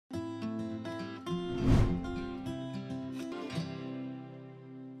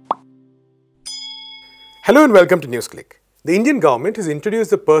Hello and welcome to NewsClick. The Indian government has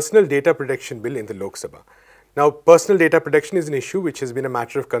introduced the Personal Data Protection Bill in the Lok Sabha. Now, personal data protection is an issue which has been a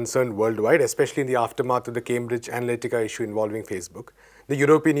matter of concern worldwide, especially in the aftermath of the Cambridge Analytica issue involving Facebook. The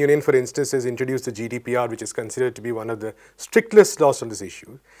European Union, for instance, has introduced the GDPR, which is considered to be one of the strictest laws on this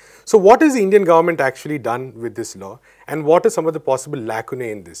issue. So what has the Indian government actually done with this law, and what are some of the possible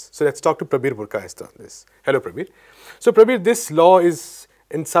lacunae in this? So let's talk to Prabir Purkayastha on this. Hello, Prabir. So Prabir, this law is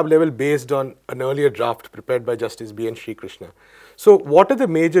in some level based on an earlier draft prepared by Justice B N Srikishna. So what are the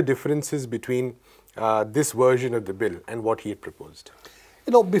major differences between this version of the bill and what he had proposed?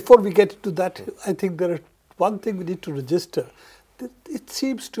 Before we get into that, I think there is one thing we need to register. That it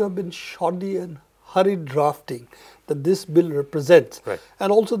seems to have been shoddy and hurried drafting that this bill represents. Right.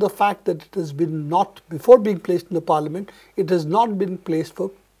 And also the fact that it has been not, before being placed in the parliament, it has not been placed for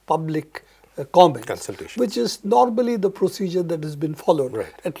public comments, consultation, which is normally the procedure that has been followed,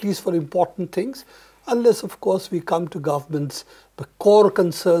 right, at least for important things, unless of course we come to government's the core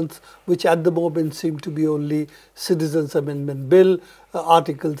concerns, which at the moment seem to be only Citizens Amendment Bill,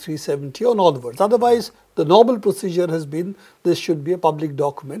 Article 370 on onwards. Otherwise, the normal procedure has been this should be a public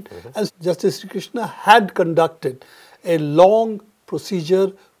document. As Justice Srikishna had conducted a long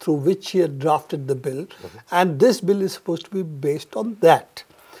procedure through which he had drafted the bill, and this bill is supposed to be based on that.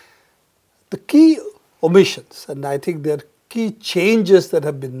 The key omissions, and I think there are key changes that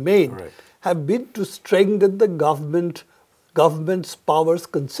have been made, right, have been to strengthen the government's powers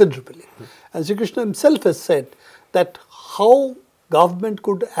considerably. And Srikishna himself has said that how government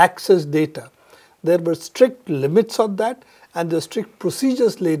could access data, there were strict limits on that, and there are strict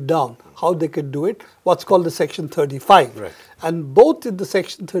procedures laid down how they could do it, what's called the Section 35. Right. And both in the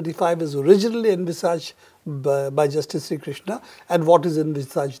Section 35 as originally envisaged by Justice Srikishna and what is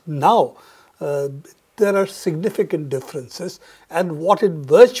envisaged now, there are significant differences, and what it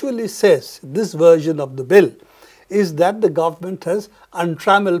virtually says, this version of the bill, is that the government has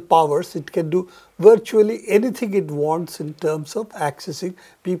untrammeled powers. It can do virtually anything it wants in terms of accessing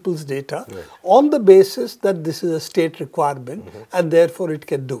people's data, right, on the basis that this is a state requirement and therefore it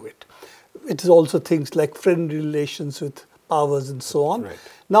can do it. It is also things like friendly relations with powers and so on. Right.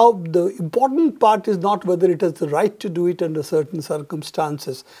 Now, the important part is not whether it has the right to do it under certain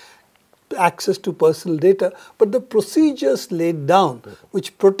circumstances, access to personal data, but the procedures laid down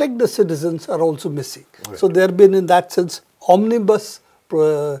which protect the citizens are also missing. Right. So there have been, in that sense, omnibus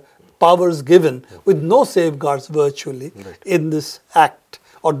powers given with no safeguards virtually, right, in this act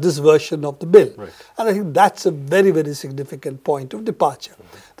or this version of the bill. Right. And I think that's a very, very significant point of departure.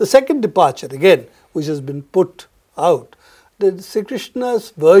 The second departure, again, which has been put out, the Srikrishna's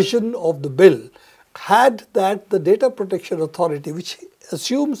version of the bill had that the Data Protection Authority, which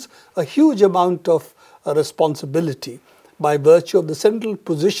assumes a huge amount of responsibility by virtue of the central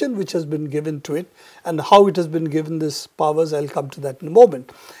position which has been given to it and how it has been given these powers, I'll come to that in a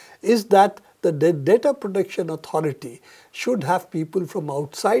moment, is that the Data Protection Authority should have people from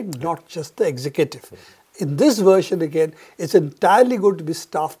outside, not just the executive. In this version again, it's entirely going to be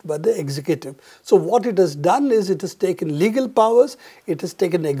staffed by the executive. So what it has done is it has taken legal powers, it has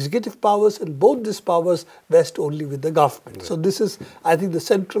taken executive powers, and both these powers vest only with the government. Right. So this is, I think, the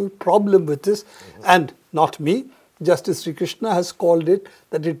central problem with this, and not me. Justice Srikishna has called it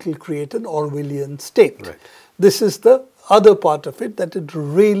that it will create an Orwellian state. Right. This is the other part of it, that it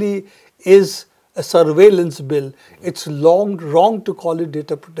really is a surveillance bill. It's wrong to call it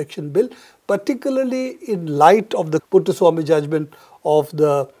data protection bill, particularly in light of the Puttaswamy judgment of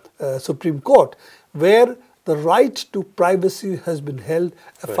the Supreme Court, where the right to privacy has been held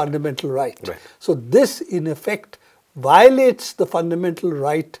a right, fundamental right. Right. So this, in effect, violates the fundamental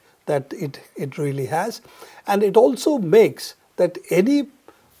right that it really has, and it also makes that any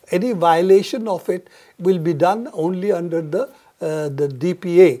violation of it will be done only under the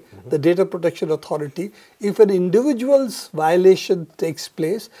DPA, the Data Protection Authority. If an individual's violation takes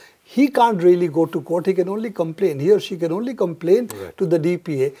place, he can't really go to court, he can only complain. He or she can only complain right, to the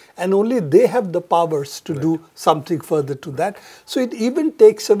DPA, and only they have the powers to right, do something further to that. So it even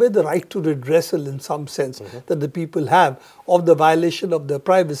takes away the right to redressal in some sense that the people have of the violation of their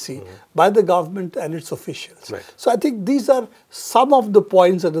privacy by the government and its officials. Right. So I think these are some of the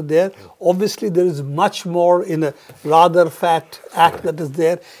points that are there. Obviously, there is much more in a rather fat act that is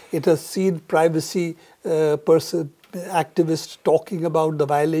there. It has seen privacy activists talking about the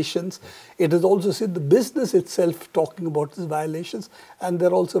violations. It has also seen the business itself talking about these violations, and there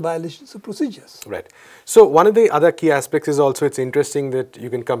are also violations of procedures. Right. So one of the other key aspects is also, it's interesting that you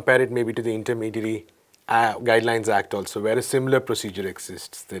can compare it maybe to the Intermediary Guidelines Act also, where a similar procedure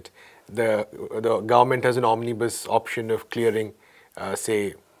exists, that the government has an omnibus option of clearing,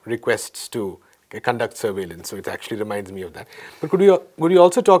 say, requests to conduct surveillance. So it actually reminds me of that. But could you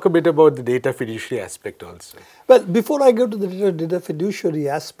also talk a bit about the data fiduciary aspect also? Well, before I go to the data fiduciary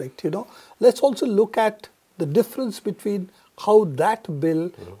aspect, let's also look at the difference between how that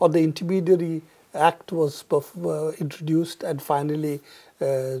bill or the Intermediary Act was introduced and finally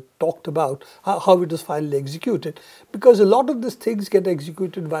talked about, how it was finally executed. Because a lot of these things get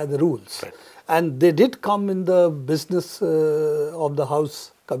executed by the rules. Right. And they did come in the business of the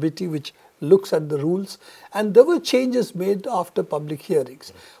House committee, which looks at the rules. And there were changes made after public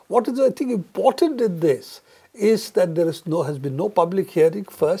hearings. What is, I think, important in this is that there has been no public hearing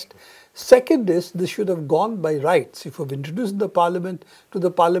first. Second is, this should have gone by rights. If we've introduced the Parliament to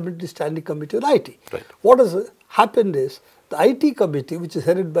the Parliamentary Standing Committee on IT. Right. What has happened is, the IT committee, which is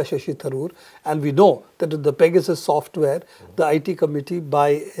headed by Shashi Tharoor, and we know that with the Pegasus software, the IT committee,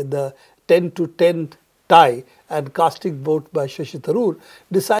 by the 10-10 tie and casting vote by Shashi Tharoor,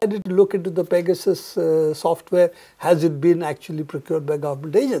 decided to look into the Pegasus software. Has it been actually procured by a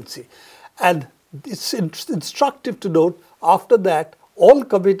government agency? And it's instructive to note, after that, all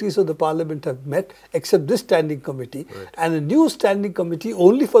committees of the Parliament have met except this standing committee, right. And a new standing committee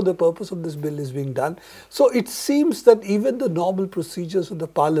only for the purpose of this bill is being done. So it seems that even the normal procedures of the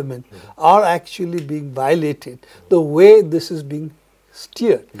Parliament are actually being violated, the way this is being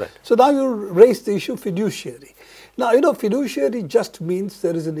steered. Right. So now you raise the issue of fiduciary. Now, fiduciary just means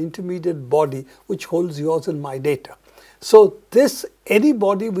there is an intermediate body which holds yours and my data. So any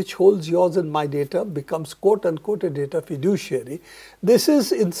body which holds yours and my data becomes quote unquote a data fiduciary. This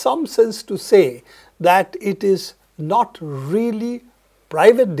is in some sense to say that it is not really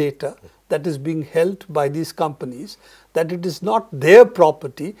private data that is being held by these companies, that it is not their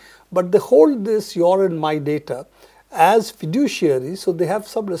property, but they hold this your and my data as fiduciaries, so they have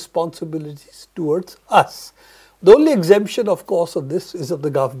some responsibilities towards us. The only exemption, of course, of this is of the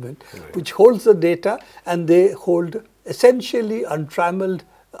government, right, which holds the data, and they hold essentially untrammeled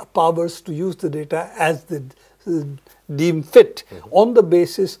powers to use the data as they deem fit, on the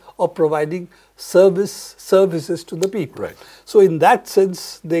basis of providing services to the people. Right. So in that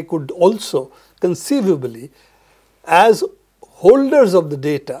sense, they could also conceivably, as holders of the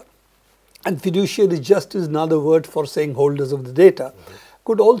data, and fiduciary just is another word for saying holders of the data,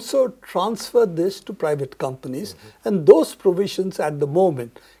 could also transfer this to private companies. And those provisions at the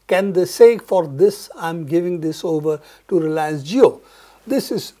moment, can they say, for this I'm giving this over to Reliance Jio?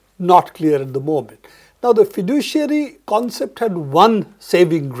 This is not clear at the moment. Now, the fiduciary concept had one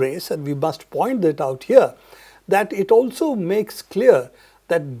saving grace, and we must point that out here, that it also makes clear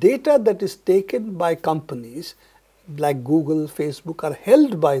that data that is taken by companies like Google, Facebook, are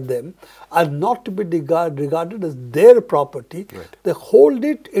held by them, are not to be regarded as their property. Right. They hold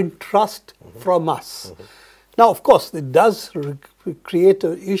it in trust from us. Now, of course, it does create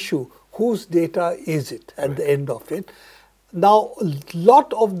an issue. Whose data is it at the end of it? Now, a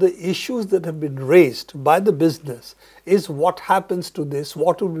lot of the issues that have been raised by the business is what happens to this,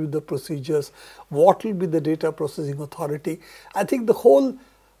 what will be the procedures, what will be the data processing authority. I think the whole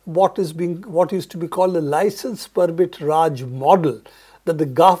what used to be called the license permit Raj model, that the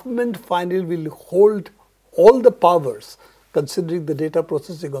government finally will hold all the powers, considering the data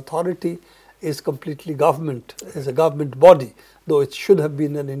processing authority is completely government, is a government body, though it should have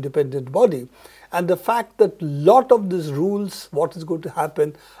been an independent body. And the fact that a lot of these rules, what is going to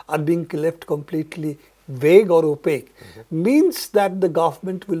happen, are being left completely vague or opaque, means that the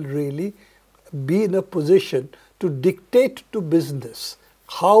government will really be in a position to dictate to business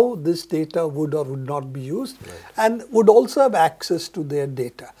how this data would or would not be used, and would also have access to their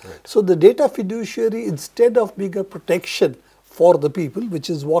data. Right. So the data fiduciary, instead of being a protection for the people, which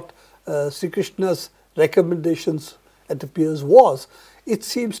is what Srikishna's recommendations, it appears, was, it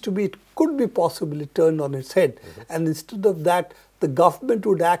seems to be, it could be possibly turned on its head. And instead of that, the government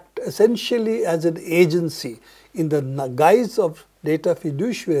would act essentially as an agency in the guise of data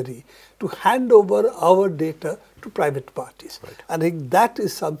fiduciary to hand over our data to private parties. Right. And I think that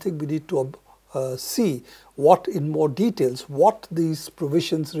is something we need to see what in more details, what these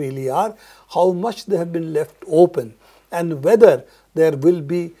provisions really are, how much they have been left open, and whether there will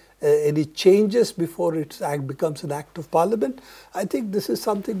be any changes before it becomes an act of parliament. I think this is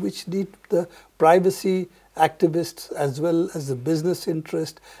something which need the privacy activists, as well as the business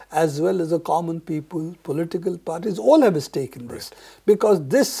interest, as well as the common people, political parties, all have a stake in this. Because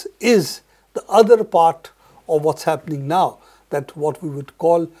this is the other part of what's happening now, that what we would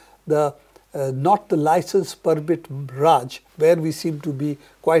call the not the license permit Raj, where we seem to be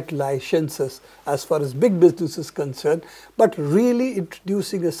quite licentious as far as big business is concerned, but really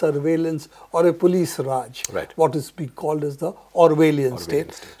introducing a surveillance or a police Raj, right. what is being called as the Orwellian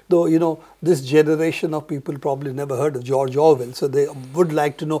state. Though, you know, this generation of people probably never heard of George Orwell, so they would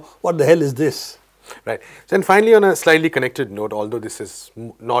like to know what the hell is this? Right. So, and finally, on a slightly connected note, although this is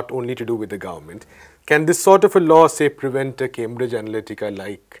not only to do with the government, can this sort of a law, say, prevent a Cambridge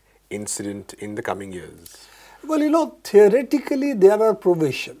Analytica-like incident in the coming years? Well, you know, theoretically there are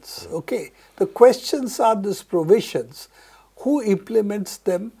provisions, okay. The questions are these provisions, who implements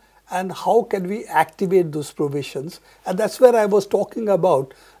them and how can we activate those provisions, and that's where I was talking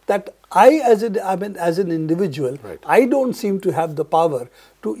about that as an individual, right. I don't seem to have the power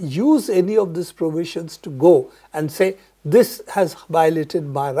to use any of these provisions to go and say this has violated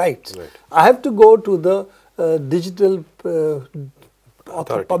my rights. Right. I have to go to the digital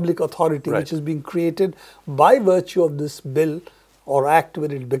public authority, right. which is being created by virtue of this bill or act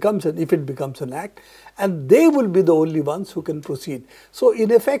when it becomes if it becomes an act, and they will be the only ones who can proceed. So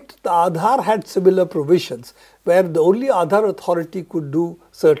in effect, the Aadhaar had similar provisions where the only Aadhaar authority could do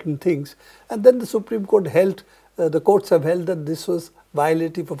certain things, and then the Supreme Court held, the courts have held that this was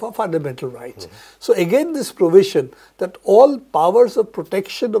violative of our fundamental rights. So again, this provision that all powers of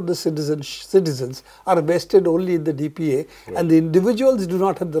protection of the citizens are vested only in the DPA, and the individuals do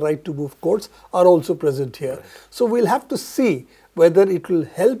not have the right to move courts are also present here. So we'll have to see whether it will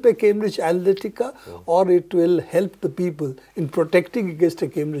help a Cambridge Analytica or it will help the people in protecting against a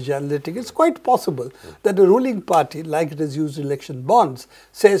Cambridge Analytica. It's quite possible that a ruling party, like it has used election bonds,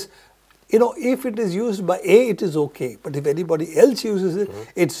 says, you know, if it is used by A, it is okay, but if anybody else uses it,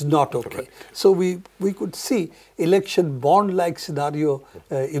 it's not okay. Right. So we could see election bond-like scenario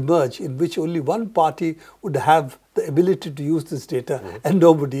emerge in which only one party would have the ability to use this data and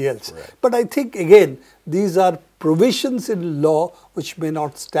nobody else. Right. But I think, again, these are provisions in law which may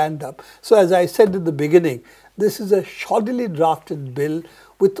not stand up. So as I said in the beginning, this is a shoddily drafted bill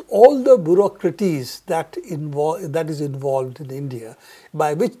with all the bureaucraties that is involved in India,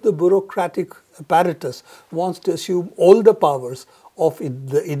 by which the bureaucratic apparatus wants to assume all the powers of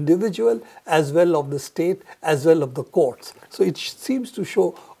the individual as well of the state as well of the courts. So it seems to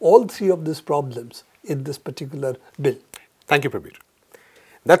show all three of these problems in this particular bill. Thank you, Prabir.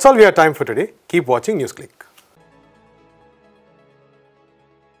 That's all we have time for today. Keep watching NewsClick.